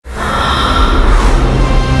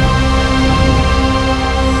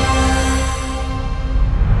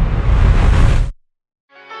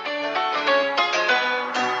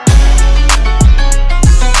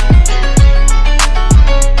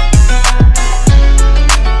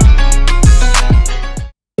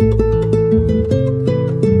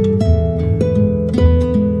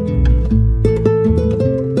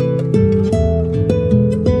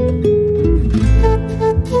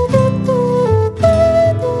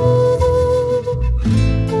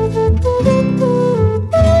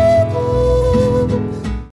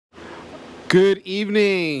Good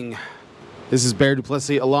evening. This is Bear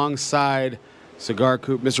Duplessis alongside Cigar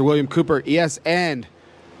Coop, Mr. William Cooper, yes, and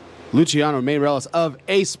Luciano Manuelos of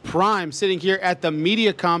Ace Prime sitting here at the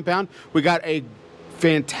media compound. We got a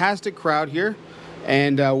fantastic crowd here,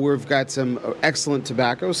 and we've got some excellent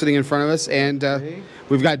tobacco sitting in front of us. And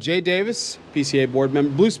we've got Jay Davis, PCA board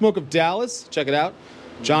member, Blue Smoke of Dallas. Check it out.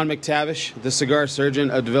 John McTavish, the cigar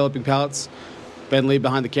surgeon of developing palates. Ben Lee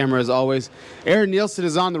behind the camera as always. Aaron Nielsen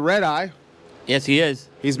is on the red eye. Yes, he is.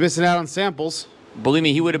 He's missing out on samples. Believe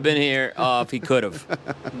me, he would have been here if he could have.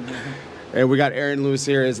 And we got Aaron Lewis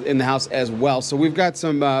here in the house as well. So we've got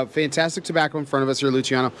some fantastic tobacco in front of us here,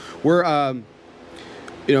 Luciano. We're,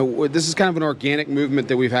 this is kind of an organic movement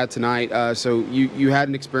that we've had tonight. So you had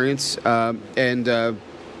an experience earlier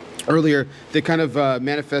that kind of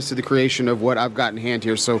manifested the creation of what I've got in hand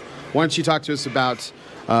here. So why don't you talk to us about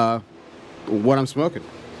what I'm smoking?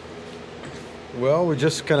 Well, we're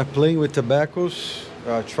just kind of playing with tobaccos,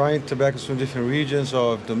 trying tobaccos from different regions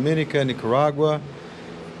of Dominica, Nicaragua.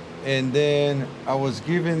 And then I was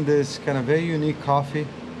given this kind of very unique coffee,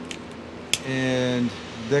 and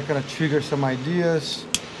that kind of triggered some ideas.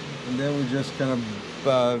 And then we just kind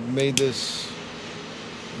of made this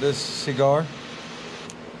cigar.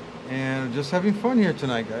 And just having fun here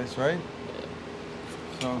tonight, guys, right?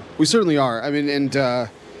 So we certainly are. I mean, and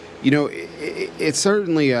it's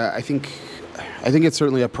certainly I think it's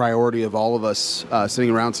certainly a priority of all of us sitting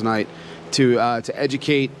around tonight to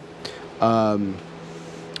educate. I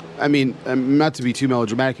mean, not to be too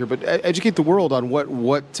melodramatic here, but educate the world on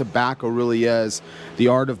what tobacco really is, the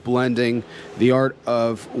art of blending, the art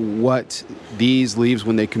of what these leaves,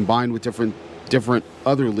 when they combine with different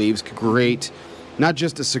other leaves, could create not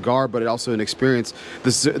just a cigar, but also an experience.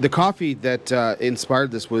 The coffee that inspired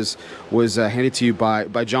this was handed to you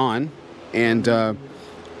by John, so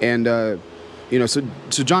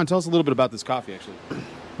John, tell us a little bit about this coffee, actually.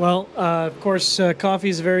 Well, of course, coffee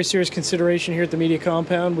is a very serious consideration here at the media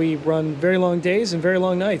compound. We run very long days and very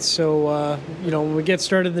long nights. So, when we get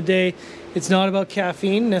started in the day, it's not about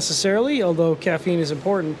caffeine necessarily, although caffeine is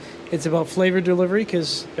important. It's about flavor delivery,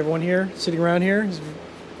 because everyone here, sitting around here,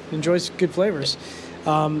 enjoys good flavors.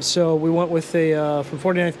 So we went with from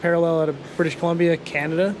 49th Parallel out of British Columbia,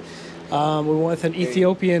 Canada. We went with an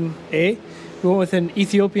Ethiopian We went with an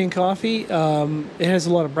Ethiopian coffee. It has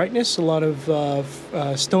a lot of brightness, a lot of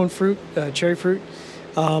stone fruit, cherry fruit,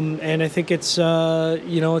 and I think it's a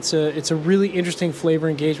really interesting flavor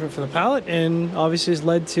engagement for the palate, and obviously has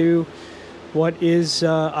led to what is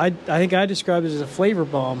I think I described it as a flavor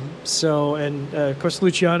bomb. So, and of course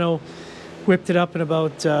Luciano whipped it up in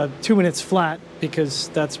about 2 minutes flat, because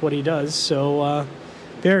that's what he does. So,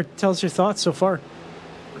 Bear, tell us your thoughts so far.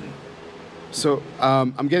 So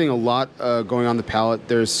I'm getting a lot going on the palate.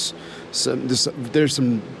 There's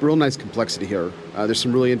some real nice complexity here. There's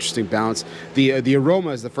some really interesting balance. The aroma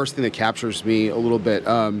is the first thing that captures me a little bit.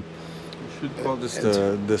 We should call this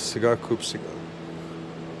the Cigar Coop cigar.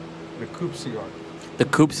 The Coop cigar. The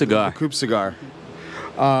Coop cigar. The Coop cigar.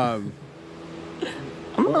 How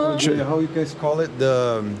you guys call it?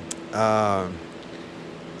 The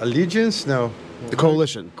Allegiance? No. The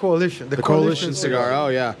Coalition. Coalition. The Coalition cigar. Oh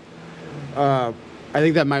yeah. I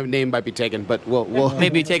think that name might be taken, but we'll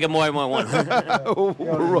maybe take it more than one.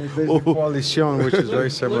 The Coalition, which is very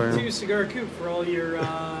similar. Look to Cigar Coop for all your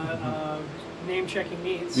name-checking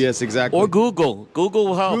needs. Yes, exactly. Or Google.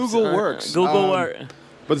 Google helps. Google works.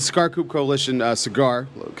 But the Cigar Coop Coalition cigar,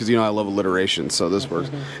 because I love alliteration, so this works.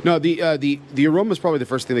 No, the aroma is probably the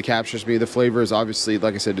first thing that captures me. The flavor is obviously,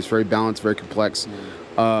 like I said, it's very balanced, very complex.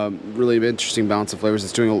 Really interesting balance of flavors.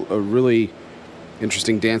 It's doing a really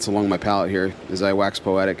interesting dance along my palate here as I wax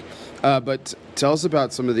poetic. But tell us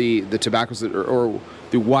about some of the tobaccos or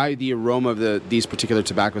why the aroma of these particular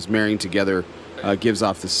tobaccos marrying together gives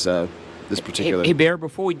off this particular. Hey, Bear,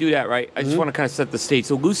 before we do that, right, I just want to kind of set the stage.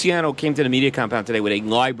 So Luciano came to the media compound today with a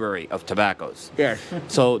library of tobaccos. Yeah.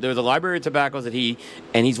 So there's a library of tobaccos that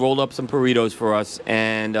he's rolled up some burritos for us,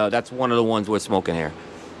 and that's one of the ones we're smoking here.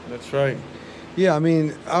 That's right. Yeah, I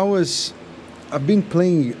mean, I've been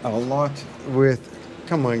playing a lot with.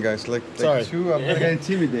 Come on, guys! Sorry. Two. I'm gonna get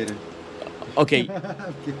intimidated. Okay,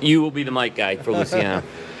 you will be the mic guy for Luciano.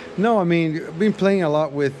 No, I mean, I've been playing a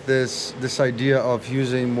lot with this idea of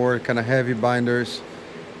using more kind of heavy binders,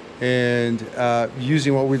 and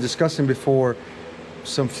using what we were discussing before,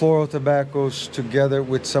 some floral tobaccos together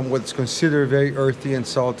with some what's considered very earthy and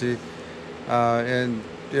salty, and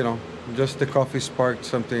just the coffee sparked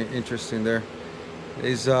something interesting there.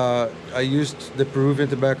 I used the Peruvian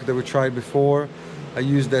tobacco that we tried before. I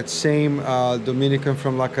used that same Dominican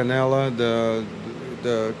from La Canela,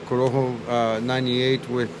 the Corojo 98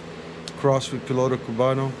 with crossed with Piloto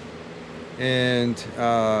Cubano, and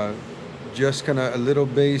just kind of a little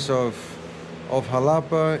base of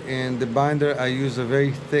Jalapa, and the binder I use a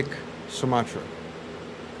very thick Sumatra.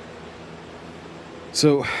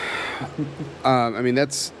 So, I mean,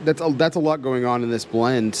 that's a lot going on in this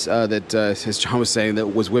blend that, as John was saying, that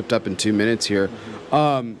was whipped up in 2 minutes here.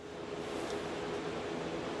 I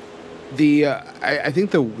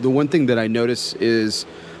think the one thing that I notice is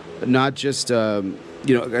not just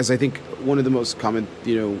as I think one of the most common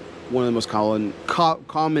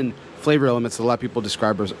common flavor elements that a lot of people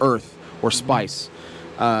describe as earth or spice.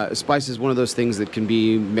 Spice is one of those things that can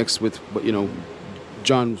be mixed with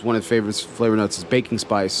John's one of his favorite flavor notes is baking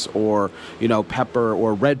spice or pepper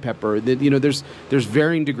or red pepper. There's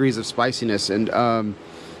varying degrees of spiciness, and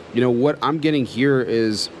what I'm getting here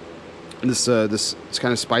is this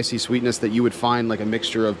kind of spicy sweetness that you would find like a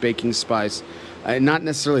mixture of baking spice, not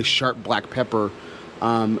necessarily sharp black pepper,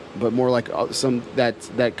 but more like some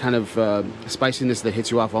that kind of spiciness that hits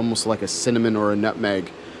you off almost like a cinnamon or a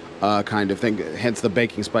nutmeg kind of thing. Hence the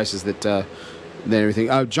baking spices that everything.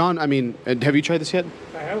 John, I mean, have you tried this yet?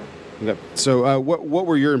 I have. Okay. So what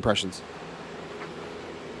were your impressions?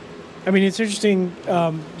 I mean, it's interesting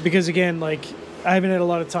because again, like I haven't had a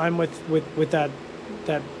lot of time with that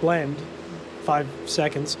blend, 5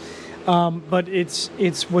 seconds. But it's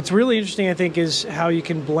what's really interesting, I think, is how you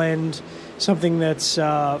can blend something that's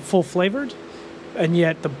full flavored, and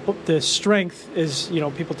yet the strength is,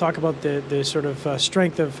 people talk about the sort of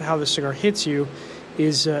strength of how the cigar hits you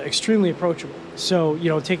is extremely approachable. So,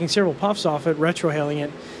 taking several puffs off it, retrohaling it,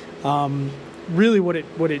 really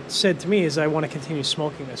what it said to me is I want to continue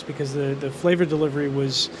smoking this because the flavor delivery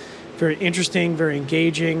was very interesting, very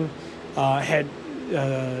engaging, had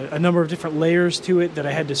a number of different layers to it that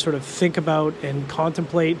I had to sort of think about and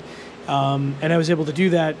contemplate. And I was able to do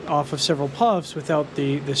that off of several puffs without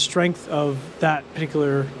the strength of that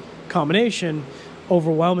particular combination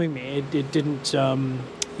overwhelming me. It didn't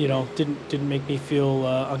didn't make me feel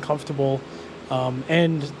uncomfortable.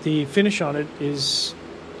 And the finish on it is,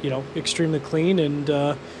 extremely clean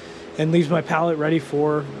and leaves my palate ready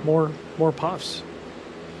for more puffs.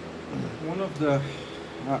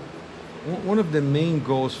 One of the main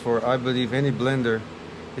goals for, I believe, any blender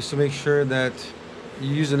is to make sure that you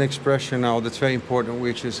use an expression now that's very important,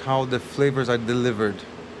 which is how the flavors are delivered.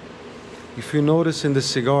 If you notice in the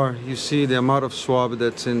cigar, you see the amount of swab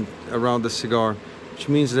that's around the cigar, which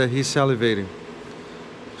means that he's salivating.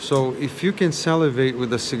 So if you can salivate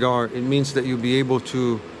with a cigar, it means that you'll be able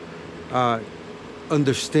to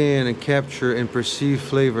understand and capture and perceive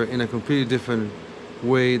flavor in a completely different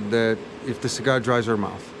way that if the cigar dries your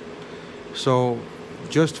mouth. So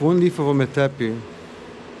just one leaf of Ometepe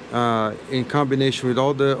in combination with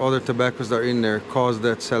all the other tobaccos that are in there cause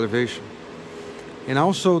that salivation. And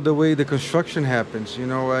also the way the construction happens,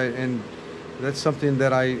 and that's something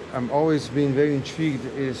that I'm always being very intrigued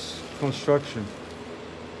is construction.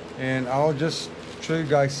 And I'll just show you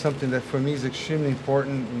guys something that for me is extremely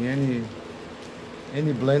important in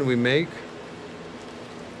any blend we make.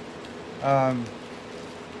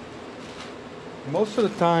 Most of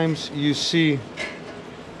the times you see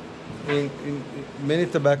in many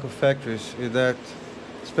tobacco factories that,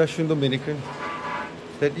 especially in Dominican,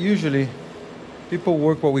 that usually people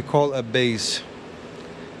work what we call a base.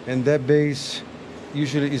 And that base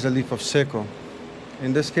usually is a leaf of seco.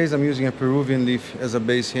 In this case, I'm using a Peruvian leaf as a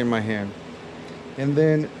base here in my hand. And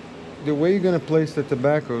then the way you're going to place the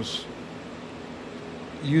tobaccos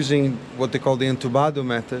using what they call the entubado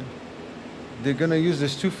method, they're going to use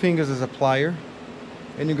these 2 fingers as a plier,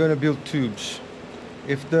 and you're going to build tubes.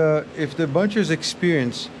 If the buncher is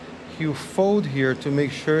experienced, he'll fold here to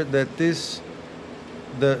make sure that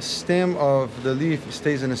the stem of the leaf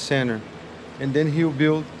stays in the center, and then he'll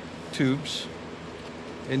build tubes,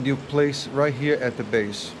 and you place right here at the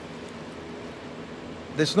base.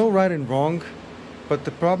 There's no right and wrong, but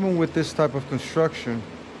the problem with this type of construction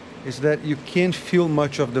is that you can't feel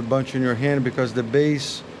much of the bunch in your hand because the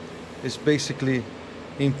base is basically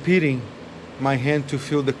impeding my hand to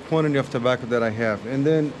feel the quantity of tobacco that I have. And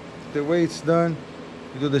then the way it's done,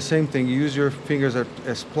 you do the same thing. You use your fingers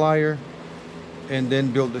as plier and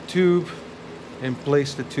then build the tube and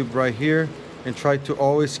place the tube right here and try to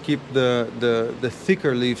always keep the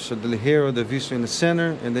thicker leaves, so the ligero, the viso in the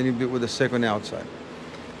center, and then you build with the seco on the outside.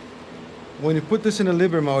 When you put this in a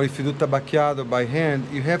Liberma, or if you do tabaqueado by hand,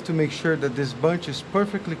 you have to make sure that this bunch is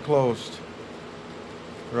perfectly closed,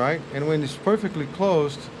 right? And when it's perfectly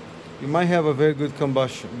closed, you might have a very good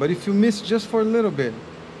combustion. But if you miss just for a little bit,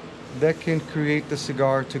 that can create the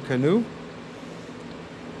cigar to canoe.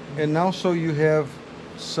 And also you have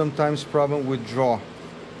sometimes problem with draw.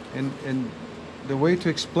 And the way to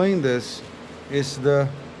explain this is the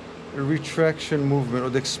retraction movement or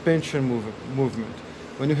the expansion movement.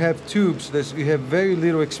 When you have tubes, you have very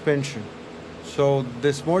little expansion. So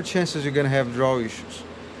there's more chances you're going to have draw issues.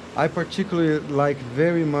 I particularly like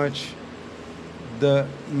very much the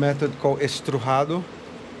method called estrujado,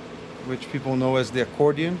 which people know as the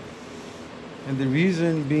accordion. And the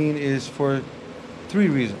reason being is for 3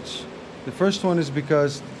 reasons. The first one is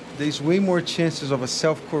because there's way more chances of a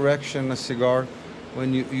self-correction in a cigar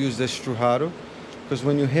when you use the estrujado. Because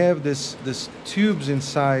when you have this tubes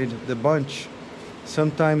inside the bunch,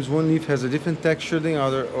 sometimes one leaf has a different texture than the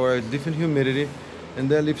other or a different humidity, and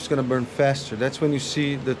that leaf is going to burn faster. That's when you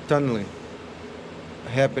see the tunneling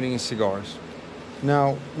happening in cigars.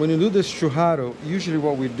 Now, when you do the estrujado, usually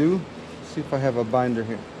what we do, see if I have a binder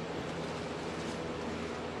here.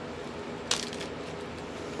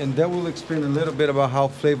 And that will explain a little bit about how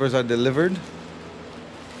flavors are delivered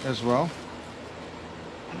as well.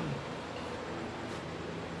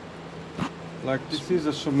 Like this is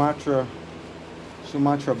a Sumatra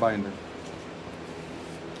binder.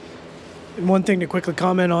 And one thing to quickly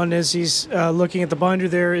comment on as he's looking at the binder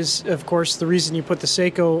there is, of course, the reason you put the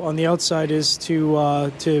Seiko on the outside is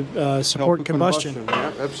to support Help combustion.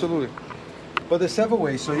 Yeah, absolutely. But there's several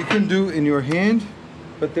ways. So you can do in your hand,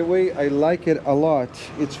 but the way I like it a lot,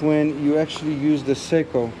 it's when you actually use the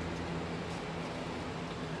Seiko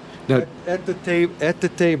Now, at the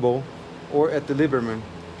table or at the Lieberman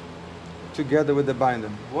together with the binder.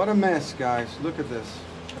 What a mess, guys. Look at this.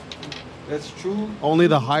 That's true. only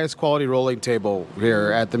the highest quality rolling table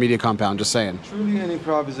here at the media compound, just saying. Truly an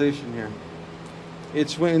improvisation here.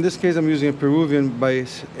 It's when, in this case, I'm using a Peruvian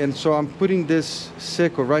base, and so I'm putting this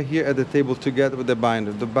Seco right here at the table together with the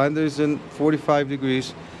binder. The binder is in 45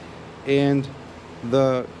 degrees, and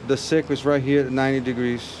the Seco is right here at 90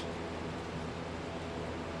 degrees,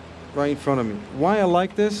 right in front of me. Why I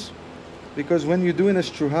like this? Because when you're doing a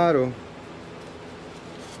estrujado,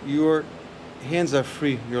 your hands are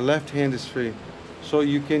free. Your left hand is free. So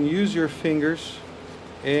you can use your fingers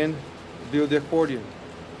and build the accordion.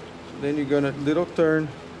 Then you're gonna little turn,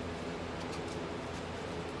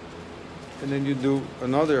 and then you do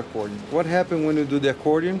another accordion. What happens when you do the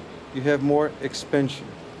accordion? You have more expansion.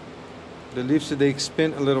 The leaves, they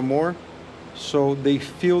expand a little more, so they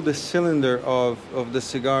fill the cylinder of the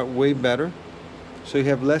cigar way better. So you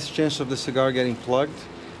have less chance of the cigar getting plugged,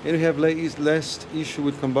 and you have less issue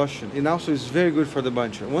with combustion. And also it's very good for the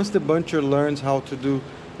buncher. Once the buncher learns how to do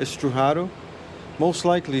estrujado, most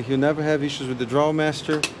likely he'll never have issues with the draw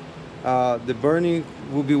master. The burning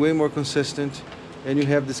will be way more consistent, and you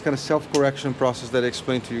have this kind of self-correction process that I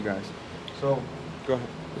explained to you guys. So, go ahead.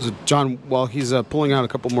 So John, while he's pulling out a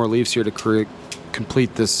couple more leaves here to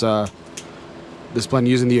complete this this blend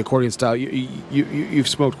using the accordion style, you've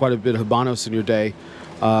smoked quite a bit of Habanos in your day,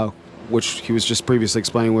 which he was just previously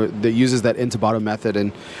explaining, that uses that Intabado method,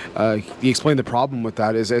 and he explained the problem with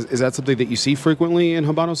that. Is that something that you see frequently in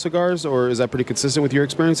Habano cigars, or is that pretty consistent with your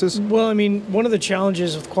experiences? Well, I mean, one of the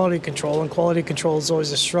challenges with quality control, and quality control is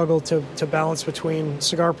always a struggle to balance between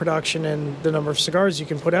cigar production and the number of cigars you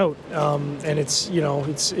can put out, and it's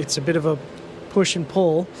a bit of a push and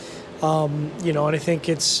pull. And I think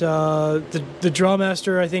it's the draw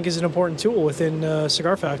master, I think, is an important tool within a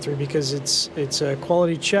cigar factory, because it's a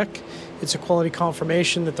quality check, it's a quality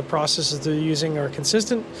confirmation that the processes they're using are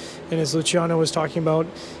consistent, and as Luciano was talking about,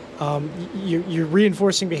 you're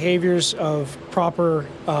reinforcing behaviors of proper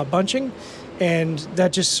bunching, and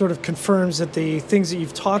that just sort of confirms that the things that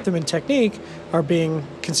you've taught them in technique are being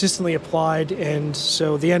consistently applied, and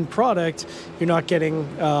so the end product, you're not getting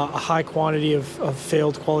a high quantity of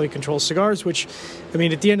failed quality control cigars, which, I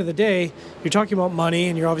mean, at the end of the day, you're talking about money,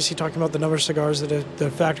 and you're obviously talking about the number of cigars that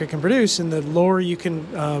the factory can produce, and the lower you can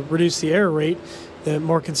reduce the error rate, the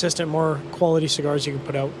more consistent, more quality cigars you can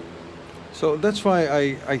put out. So that's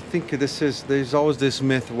why I think there's always this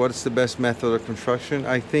myth, what's the best method of construction?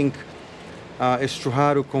 I think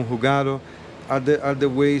estrujado, conjugado are the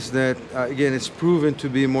ways that, again, it's proven to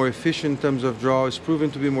be more efficient in terms of draw. It's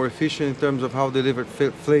proven to be more efficient in terms of how delivered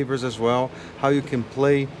flavors as well, how you can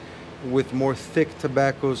play with more thick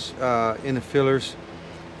tobaccos in the fillers.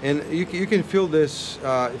 And you can feel this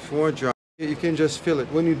if you want, John. You can just feel it.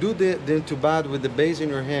 When you do the entubado with the base in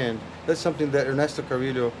your hand, that's something that Ernesto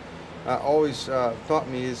Carrillo always taught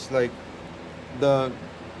me, is like the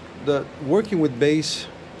working with base.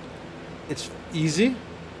 It's easy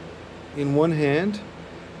in one hand,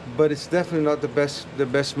 but it's definitely not the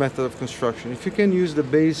best method of construction. If you can use the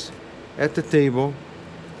base at the table,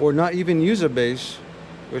 or not even use a base,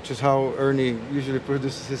 which is how Ernie usually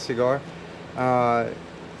produces his cigar,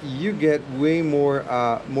 you get way more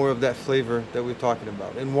of that flavor that we're talking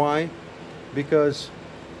about. And why? Because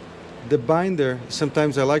the binder,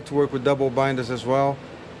 sometimes I like to work with double binders as well,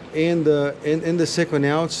 and the second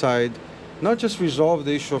outside, not just resolve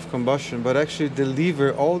the issue of combustion, but actually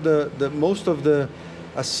deliver all the most of the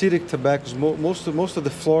acidic tobaccos, most of the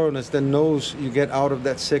floralness, the nose you get out of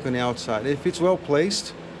that second outside. If it's well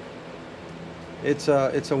placed, it's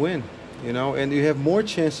a win, you know, and you have more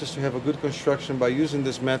chances to have a good construction by using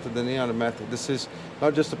this method than any other method. This is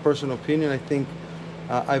not just a personal opinion. I think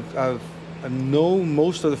I know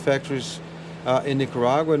most of the factories in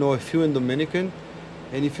Nicaragua. I know a few in Dominican,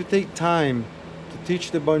 and if you take time to teach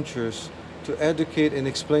the bunchers, to educate and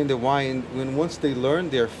explain the why, and when once they learn,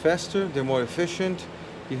 they are faster, they're more efficient,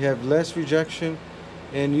 you have less rejection,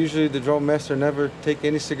 and usually the drum master never take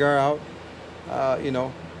any cigar out, you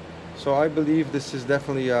know. So I believe this is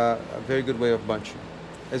definitely a very good way of bunching.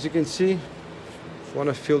 As you can see, if you want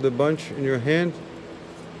to feel the bunch in your hand,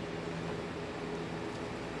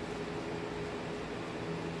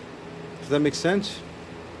 does that make sense?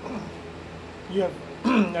 You have,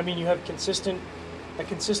 I mean, you have a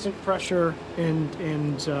consistent pressure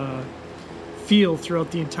and feel throughout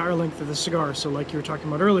the entire length of the cigar. So like you were talking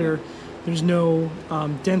about earlier, there's no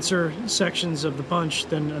denser sections of the bunch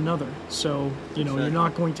than another. So, you know, Exactly. You're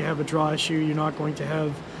not going to have a draw issue. You're not going to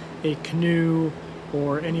have a canoe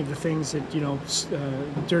or any of the things that, you know,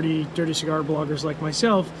 dirty cigar bloggers like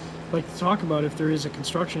myself like to talk about. If there is a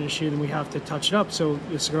construction issue, then we have to touch it up. So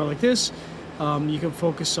a cigar like this, you can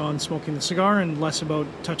focus on smoking the cigar and less about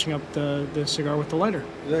touching up the cigar with the lighter.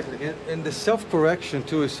 Exactly, and the self-correction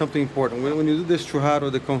too is something important. When you do this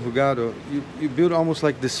churrado de conjugado, you build almost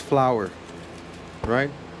like this flower,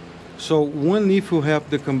 right? So one leaf will help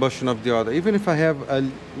the combustion of the other. Even if I have,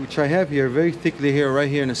 which I have here, very thickly here, right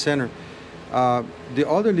here in the center, the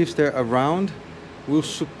other leaves that are around will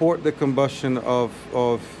support the combustion of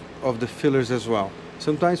the fillers as well.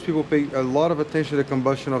 Sometimes people pay a lot of attention to the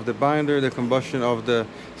combustion of the binder, the combustion of the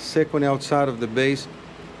second outside of the base,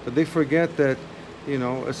 but they forget that, you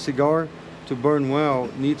know, a cigar to burn well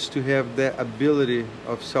needs to have that ability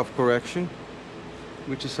of self-correction,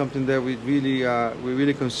 which is something that we're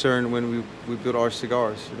really concerned when we build our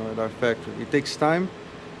cigars, you know, at our factory. It takes time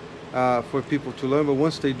for people to learn, but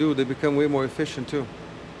once they do, they become way more efficient too.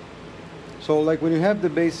 So like when you have the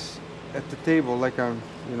base at the table, like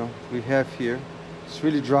you know, we have here, it's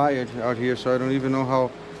really dry out here, so I don't even know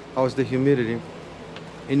how's the humidity.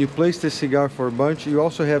 And you place the cigar for a bunch. You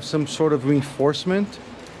also have some sort of reinforcement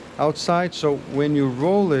outside, so when you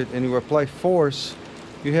roll it and you apply force,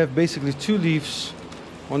 you have basically two leaves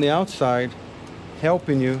on the outside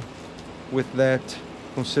helping you with that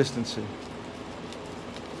consistency.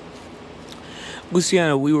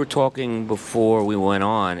 Luciano, we were talking before we went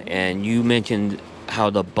on, and you mentioned how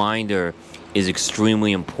the binder is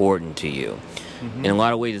extremely important to you. In a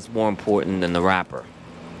lot of ways, it's more important than the wrapper.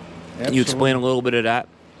 Can you explain a little bit of that?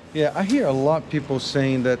 Yeah, I hear a lot of people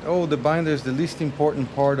saying that, oh, the binder is the least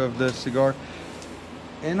important part of the cigar.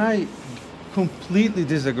 And I completely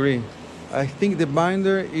disagree. I think the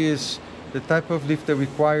binder is the type of leaf that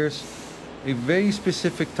requires a very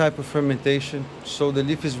specific type of fermentation, so the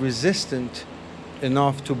leaf is resistant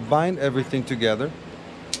enough to bind everything together.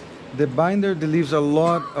 The binder delivers a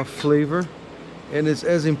lot of flavor, and it's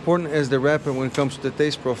as important as the wrapper when it comes to the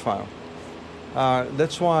taste profile.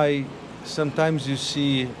 That's why sometimes you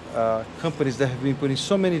see companies that have been putting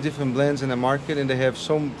so many different blends in the market, and they have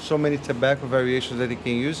so many tobacco variations that they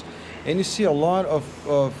can use. And you see a lot of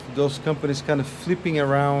those companies kind of flipping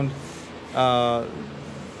around,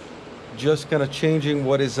 just kind of changing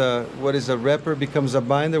what is a wrapper becomes a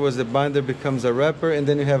binder, what the binder becomes a wrapper, and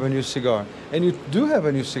then you have a new cigar. And you do have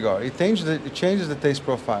a new cigar. It changes the taste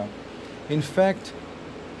profile. In fact,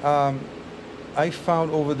 I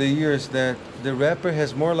found over the years that the wrapper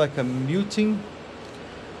has more like a muting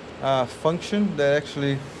function than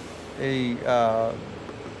actually the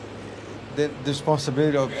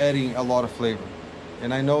responsibility of adding a lot of flavor.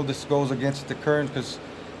 And I know this goes against the current because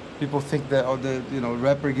people think that the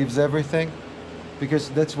wrapper gives everything, because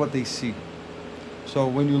that's what they see. So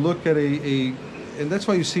when you look at and that's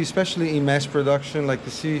why you see, especially in mass production, like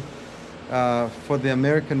you see for the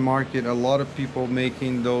American market, a lot of people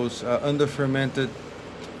making those under-fermented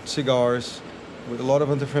cigars with a lot of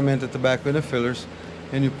under-fermented tobacco in the fillers,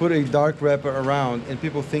 and you put a dark wrapper around, and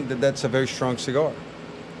people think that that's a very strong cigar,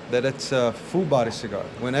 that it's a full-body cigar,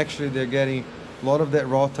 when actually they're getting a lot of that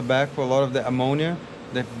raw tobacco, a lot of the ammonia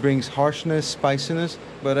that brings harshness, spiciness,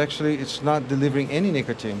 but actually it's not delivering any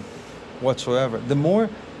nicotine whatsoever. The more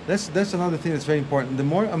That's another thing that's very important. The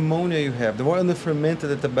more ammonia you have, the more underfermented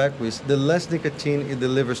the tobacco is, the less nicotine it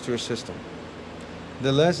delivers to your system.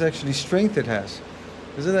 The less actually strength it has.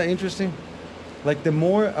 Isn't that interesting? Like the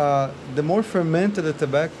more fermented the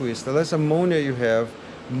tobacco is, the less ammonia you have,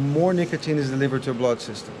 more nicotine is delivered to your blood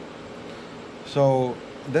system. So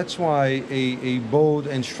that's why a bold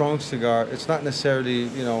and strong cigar, it's not necessarily,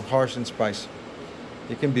 harsh and spicy.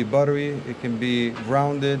 It can be buttery, it can be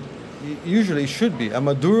rounded. Usually it should be. A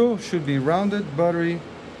Maduro should be rounded, buttery,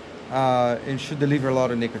 and should deliver a lot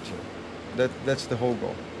of nicotine. That's the whole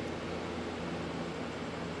goal.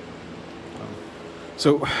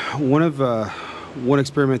 So one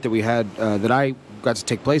experiment that we had that I got to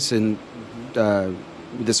take place in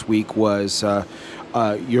this week was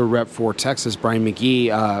your rep for Texas, Brian McGee,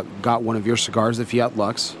 got one of your cigars, the Fiat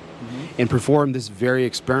Lux, and performed this very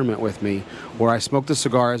experiment with me where I smoked the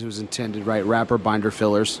cigar as it was intended, right? Wrapper, binder,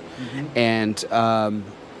 fillers. And,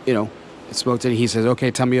 smoked it. And he says, okay,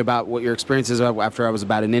 tell me about what your experience is after I was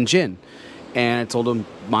about an inch in. And I told him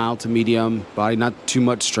mild to medium body, not too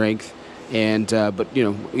much strength. And but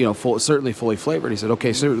certainly fully flavored. He said,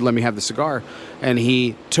 "Okay, so let me have the cigar," and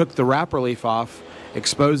he took the wrapper leaf off,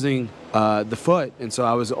 exposing the foot. And so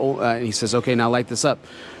I was, and he says, "Okay, now light this up,"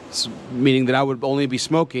 meaning that I would only be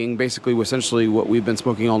smoking basically, essentially, what we've been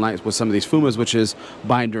smoking all night with some of these fumas, which is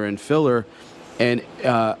binder and filler, and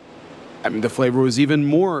the flavor was even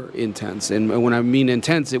more intense. And when I mean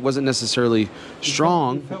intense, it wasn't necessarily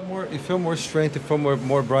strong. It felt more strength. It felt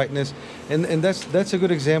more brightness, and that's a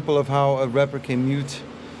good example of how a wrapper can mute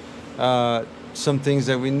some things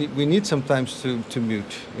that we need sometimes to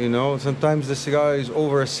mute. Sometimes the cigar is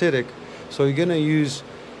over acidic, so you're gonna use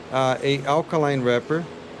a alkaline wrapper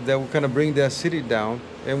that will kind of bring the acidity down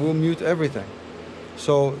and will mute everything.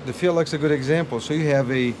 So the Fiat Lux is a good example. So you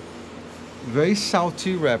have a very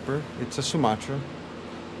salty wrapper. It's a Sumatra.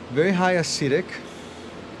 Very high acidic.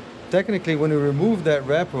 Technically, when you remove that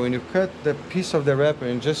wrapper, when you cut the piece of the wrapper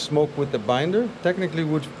and just smoke with the binder, technically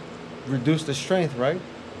would reduce the strength, right?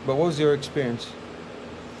 But what was your experience?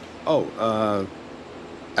 It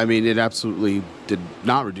absolutely did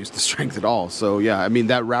not reduce the strength at all. So yeah,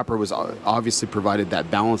 that wrapper was obviously provided that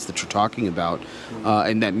balance that you're talking about,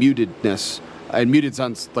 and that mutedness. And muted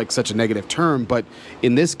sounds like such a negative term, but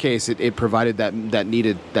in this case, it provided that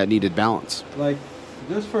needed balance. Like,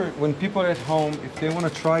 just for when people are at home, if they want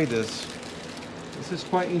to try this is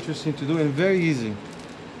quite interesting to do and very easy.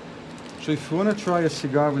 So if you want to try a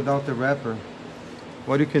cigar without the wrapper,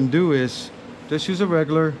 what you can do is just use a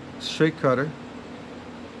regular straight cutter,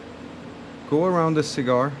 go around the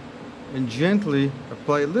cigar, and gently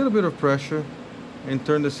apply a little bit of pressure and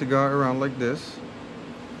turn the cigar around like this.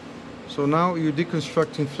 So now you're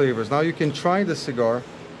deconstructing flavors. Now you can try the cigar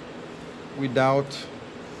without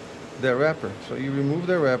the wrapper. So you remove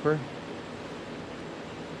the wrapper.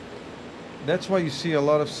 That's why you see a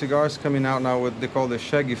lot of cigars coming out now what they call the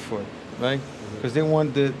shaggy foot, right? Because they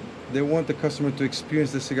want the customer to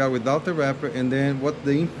experience the cigar without the wrapper, and then what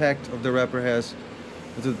the impact of the wrapper has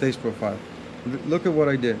to the taste profile. Look at what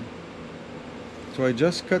I did. So I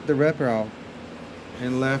just cut the wrapper out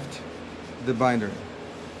and left the binder.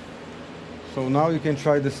 So now you can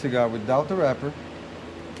try the cigar without the wrapper,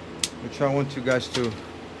 which I want you guys to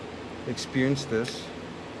experience this.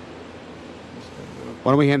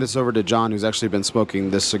 Why don't we hand this over to John, who's actually been smoking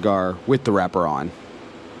this cigar with the wrapper on.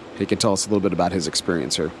 He can tell us a little bit about his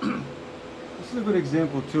experience here. This is a good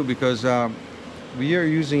example too, because we are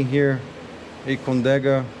using here a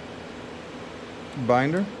Condega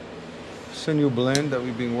binder. It's a new blend that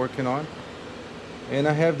we've been working on. And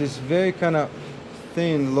I have this very kind of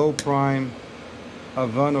thin, low prime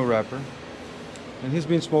Havano wrapper. And he's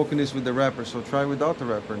been smoking this with the wrapper, so try without the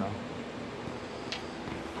wrapper now.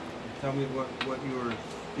 Tell me what your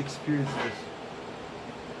experience is.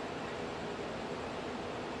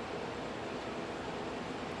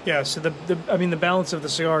 Yeah, so the balance of the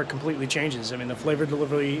cigar completely changes. The flavor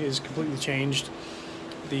delivery is completely changed.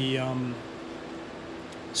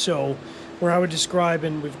 So where I would describe,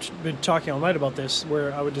 and we've been talking all night about this,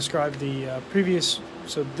 where I would describe the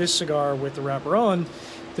so this cigar with the wrapper on,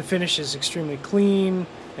 the finish is extremely clean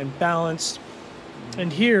and balanced.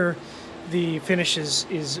 And here, the finish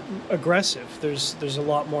is aggressive. There's a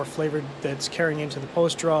lot more flavor that's carrying into the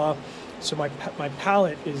post draw. So my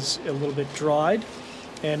palate is a little bit dried,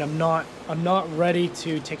 and I'm not ready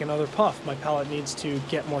to take another puff. My palate needs to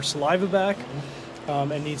get more saliva back,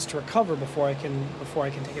 and needs to recover before I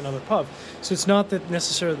can take another puff. So it's not that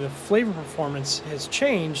necessarily the flavor performance has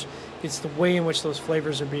changed. It's the way in which those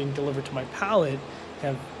flavors are being delivered to my palate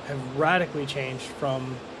have radically changed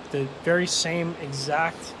from the very same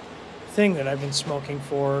exact thing that I've been smoking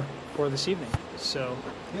for this evening. So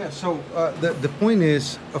Yeah, so the point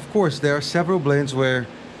is, of course, there are several blends where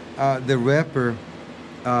the wrapper,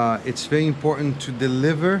 it's very important to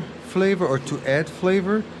deliver flavor or to add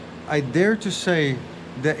flavor. I dare to say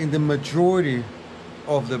that in the majority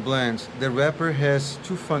of the blends, the wrapper has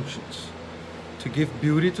two functions. To give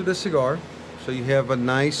beauty to the cigar, so you have a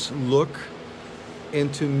nice look,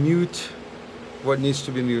 and to mute what needs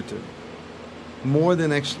to be muted, more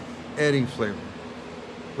than actually adding flavor,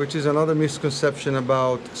 which is another misconception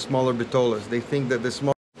about smaller bitolas. They think that the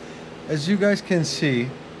small... As you guys can see,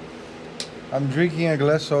 I'm drinking a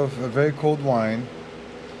glass of a very cold wine,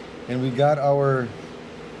 and we got our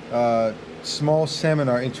small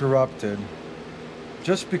seminar interrupted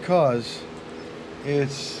just because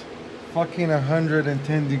it's fucking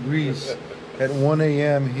 110 degrees at 1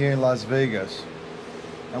 a.m. here in Las Vegas.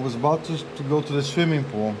 I was about to go to the swimming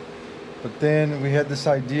pool, but then we had this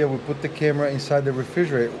idea. We put the camera inside the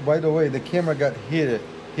refrigerator. By the way, the camera got heated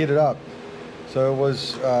up, so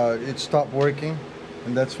it stopped working,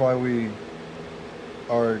 and that's why we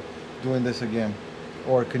are doing this again,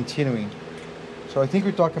 or continuing. So I think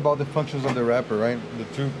we talked about the functions of the wrapper, right? The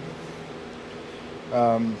two,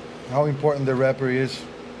 how important the wrapper is,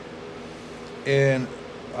 and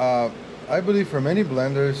I believe for many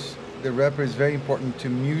blenders, the wrapper is very important to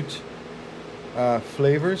mute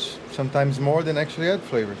flavors, sometimes more than actually add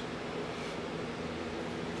flavors.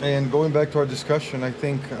 And going back to our discussion, I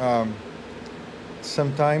think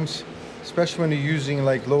sometimes, especially when you're using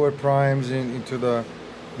like lower primes into the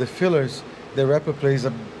fillers, the wrapper plays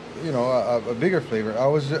a bigger flavor.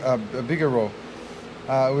 A bigger role.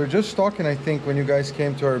 We were just talking, I think, when you guys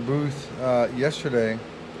came to our booth yesterday,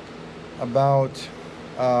 about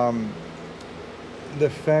the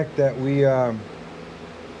fact that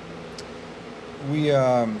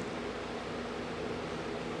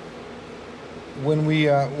when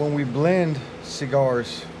we blend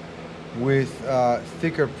cigars with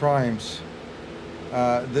thicker primes,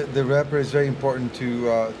 the wrapper is very important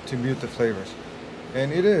to mute the flavors,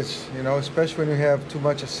 and it is, especially when you have too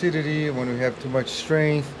much acidity, when you have too much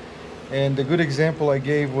strength. And the good example I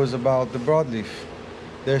gave was about the broadleaf.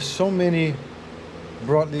 There's so many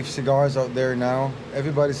broadleaf cigars out there now.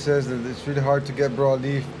 Everybody says that it's really hard to get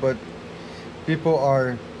broadleaf, but people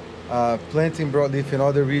are planting broadleaf in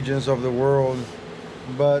other regions of the world.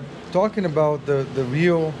 But talking about the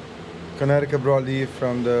real Connecticut broadleaf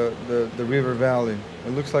from the River Valley,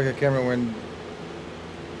 it looks like a camera when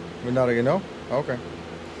we're not again. No? Okay.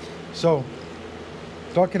 So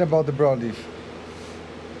talking about the broadleaf,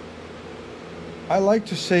 I like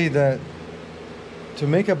to say that to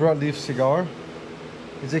make a broadleaf cigar,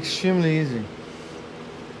 it's extremely easy.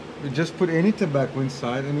 You just put any tobacco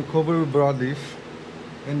inside and you cover it with broadleaf,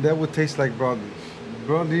 and that would taste like broadleaf.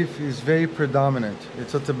 Broadleaf is very predominant.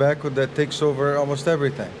 It's a tobacco that takes over almost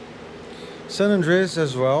everything. San Andres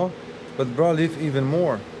as well, but broadleaf even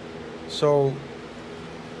more. So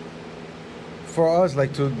for us,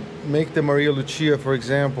 like to make the Maria Lucia, for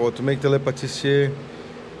example, to make the Le Patissier,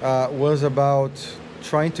 was about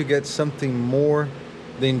trying to get something more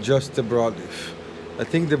than just the broadleaf. I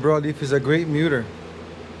think the broadleaf is a great muter,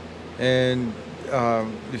 and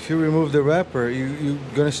if you remove the wrapper, you're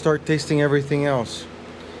gonna start tasting everything else.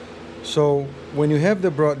 So when you have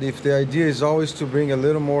the broadleaf, the idea is always to bring a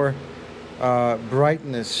little more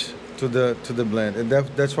brightness to the blend, and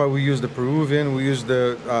that's why we use the Peruvian, we use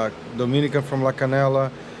the Dominican from La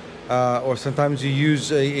Canela, or sometimes you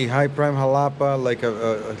use a high prime jalapa, like a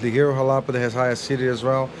Ligero jalapa that has high acidity as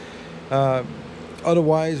well.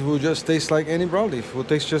 Otherwise, we'll just taste like any broadleaf. We'll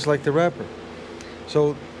taste just like the wrapper.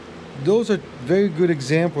 So those are very good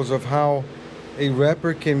examples of how a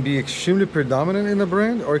wrapper can be extremely predominant in a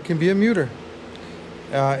brand, or it can be a muter.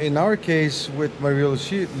 In our case with Maria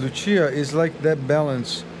Lucia is like that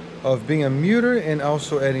balance of being a muter and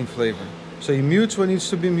also adding flavor. So he mutes what needs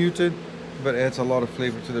to be muted, but adds a lot of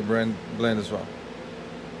flavor to the blend as well.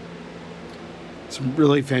 Some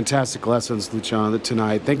really fantastic lessons, Luciano,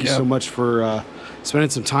 tonight. Thank you so much for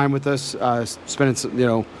spending some time with us,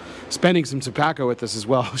 spending some tobacco with us as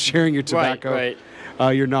well, sharing your tobacco,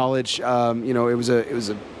 your knowledge. It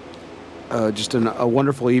was just a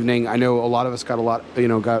wonderful evening. I know a lot of us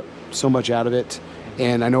got so much out of it,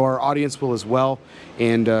 and I know our audience will as well.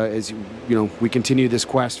 And as we continue this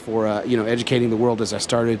quest for educating the world, as I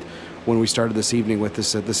started when we started this evening with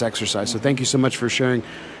this exercise. So thank you so much for sharing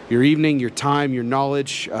your evening, your time, your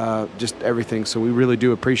knowledge, just everything. So we really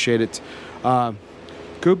do appreciate it.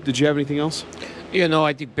 Coop, did you have anything else? Yeah, no,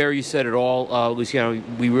 I think Barry said it all. Luciano,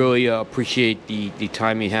 we really appreciate the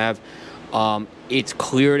time you have. It's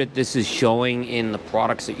clear that this is showing in the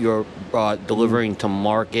products that you're delivering to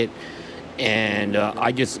market. And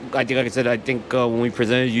I think, like I said, when we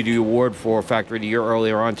presented you the award for Factory of the Year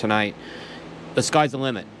earlier on tonight, the sky's the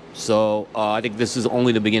limit. So I think this is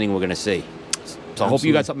only the beginning we're going to see. So I hope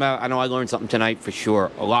you got something out. I know I learned something tonight for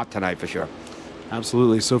sure. A lot tonight for sure.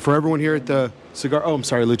 Absolutely. So for everyone here at the cigar, I'm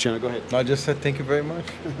sorry, Luciano, go ahead. I just said thank you very much.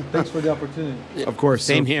 Thanks for the opportunity. Of course.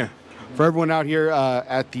 Same here. For everyone out here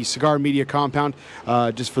at the Cigar Media Compound,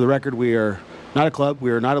 just for the record, we are not a club.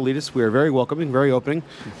 We are not elitist. We are very welcoming, very opening,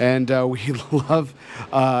 and we love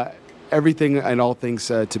everything and all things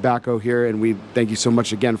tobacco here. And we thank you so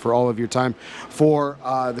much again for all of your time. For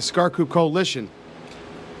the Cigar Coop Coalition,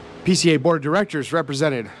 PCA Board of Directors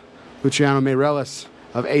represented Luciano Meireles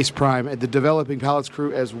of Ace Prime, and the Developing Palates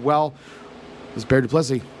crew as well. This is Barry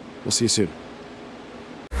Duplessis. We'll see you soon.